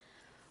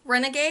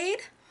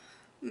Renegade,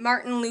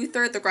 Martin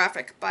Luther, the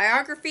graphic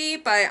biography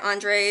by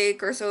Andre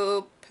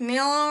Gerso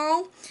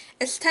Pamilo.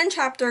 It's 10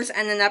 chapters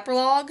and an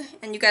epilogue,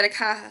 and you get a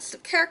cast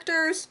of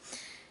characters.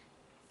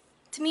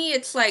 To me,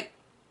 it's like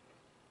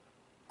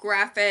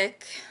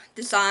graphic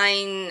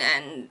design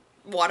and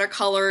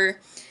watercolor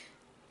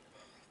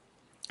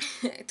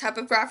type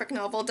of graphic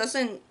novel.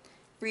 Doesn't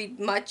read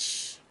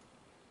much.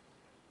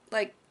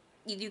 Like,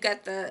 you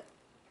get the.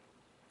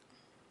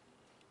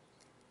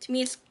 To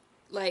me, it's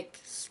like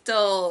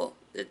still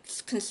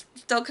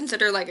still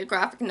considered like a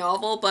graphic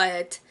novel,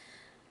 but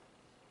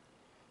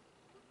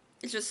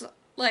it's just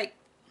like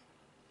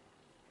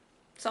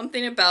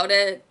something about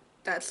it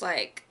that's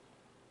like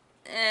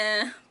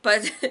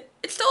but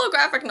it's still a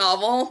graphic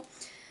novel,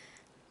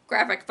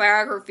 graphic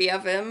biography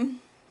of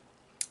him.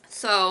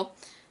 So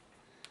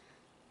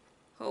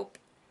hope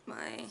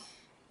my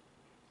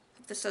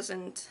this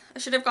doesn't. I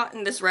should have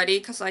gotten this ready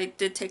because I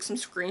did take some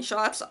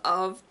screenshots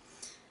of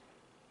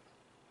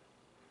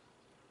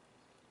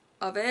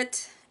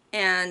it,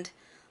 and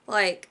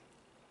like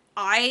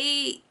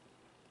I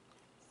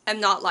am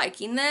not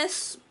liking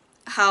this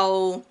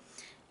how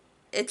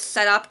it's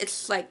set up.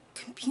 It's like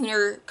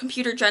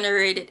computer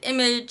generated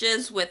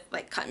images with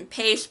like cut and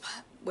paste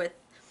with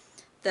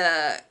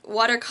the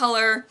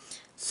watercolor,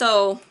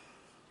 so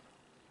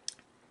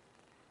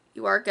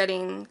you are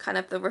getting kind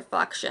of the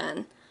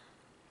reflection,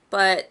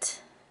 but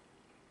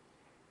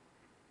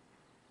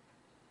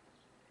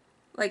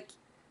like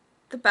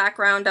the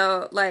background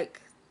of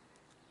like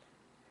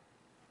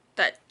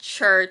that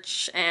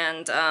church,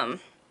 and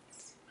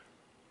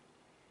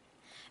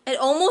it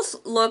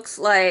almost looks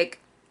like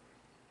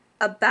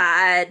a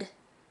bad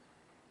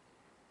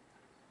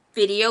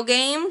video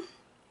game.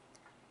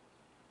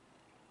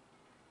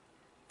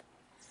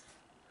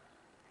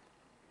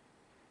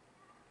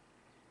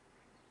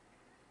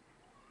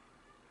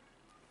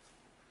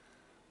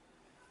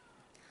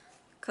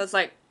 Cause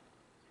like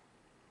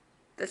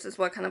this is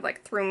what kind of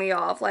like threw me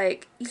off.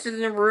 Like he's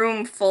in a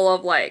room full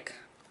of like,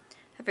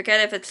 I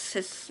forget if it's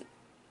his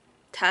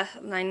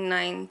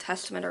 99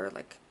 Testament or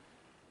like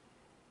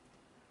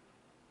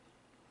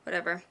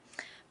whatever.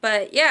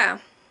 But yeah.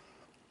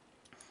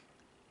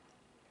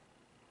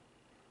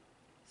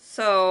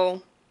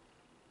 So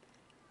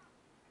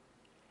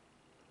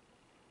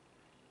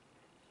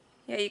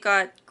yeah, you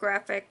got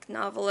graphic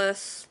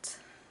novelist,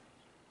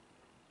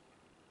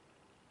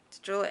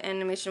 digital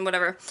animation,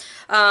 whatever.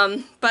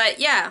 But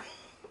yeah.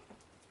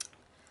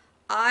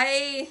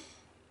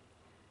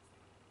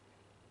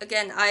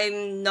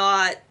 I'm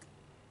not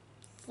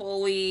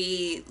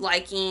fully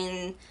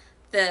liking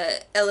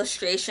the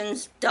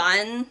illustrations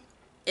done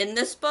in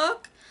this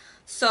book,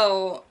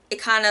 so it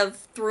kind of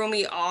threw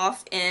me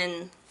off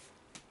in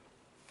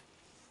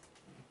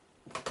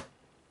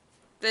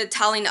the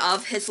telling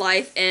of his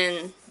life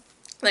in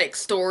like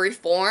story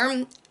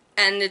form,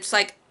 and it's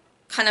like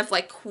kind of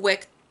like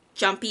quick,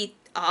 jumpy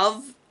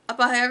of a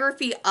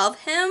biography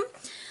of him.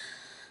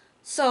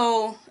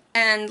 So,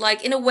 and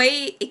like in a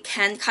way it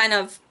can kind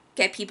of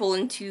get people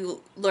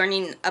into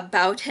learning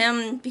about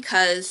him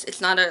because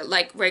it's not a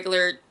like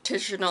regular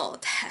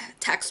traditional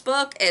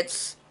textbook.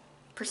 It's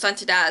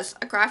presented as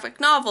a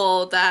graphic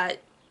novel that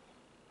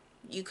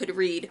you could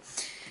read.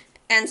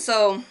 And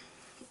so,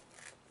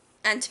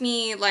 and to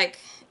me, like,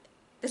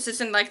 this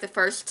isn't like the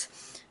first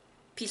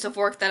piece of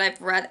work that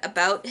I've read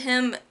about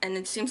him, and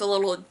it seems a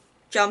little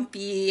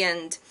jumpy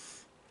and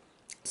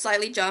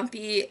slightly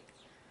jumpy,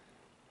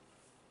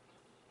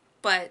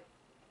 but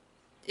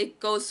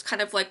it goes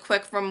kind of like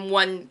quick from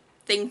one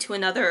thing to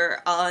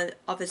another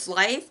of his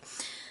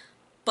life.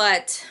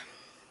 But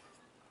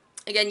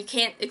again, you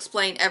can't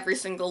explain every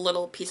single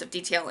little piece of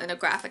detail in a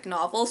graphic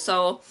novel,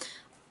 so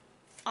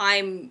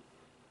I'm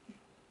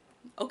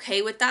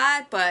okay with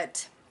that,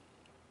 but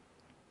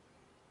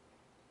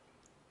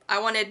I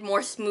wanted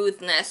more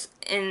smoothness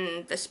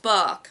in this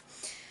book.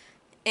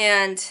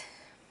 And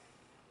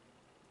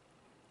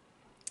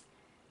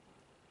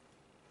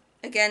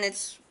again,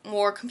 it's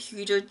more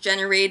computer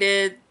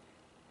generated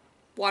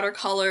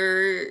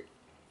watercolor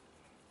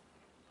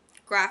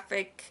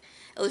graphic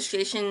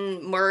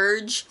illustration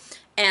merge,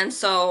 and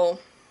so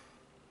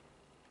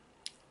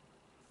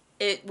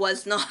it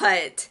was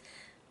not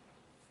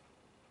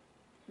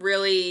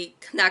really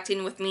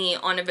connecting with me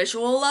on a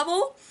visual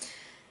level.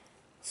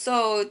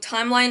 So,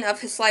 timeline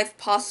of his life,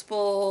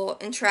 possible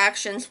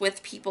interactions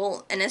with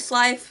people in his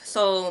life.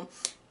 So,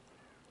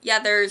 yeah,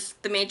 there's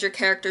the major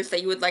characters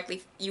that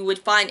you would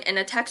find in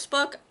a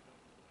textbook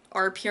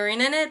are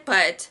appearing in it,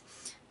 but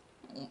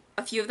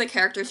a few of the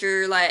characters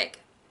are like,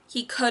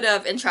 he could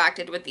have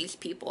interacted with these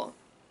people.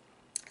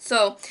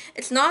 So,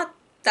 it's not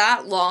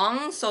that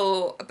long,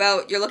 so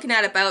you're looking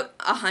at about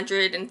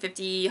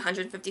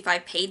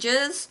 155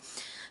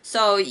 pages.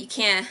 So, you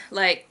can't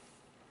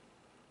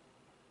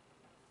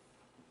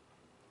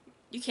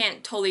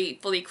totally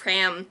fully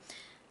cram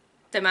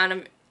the amount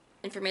of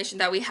information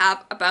that we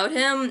have about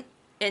him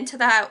into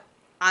that,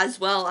 as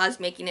well as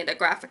making it a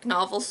graphic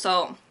novel.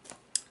 So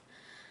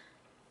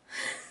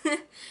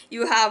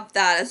you have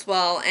that as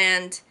well.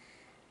 And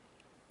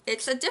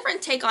it's a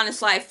different take on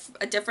his life,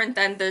 a different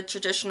than the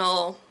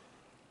traditional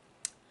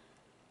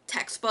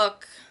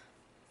textbook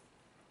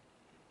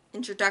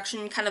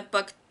introduction kind of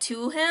book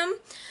to him.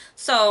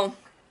 So,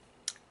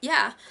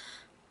 yeah.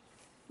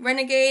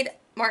 Renegade,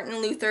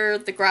 Martin Luther,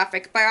 the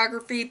graphic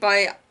biography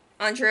by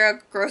Andrea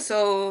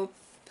Grosso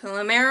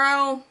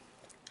Palomero.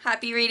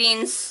 Happy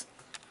readings.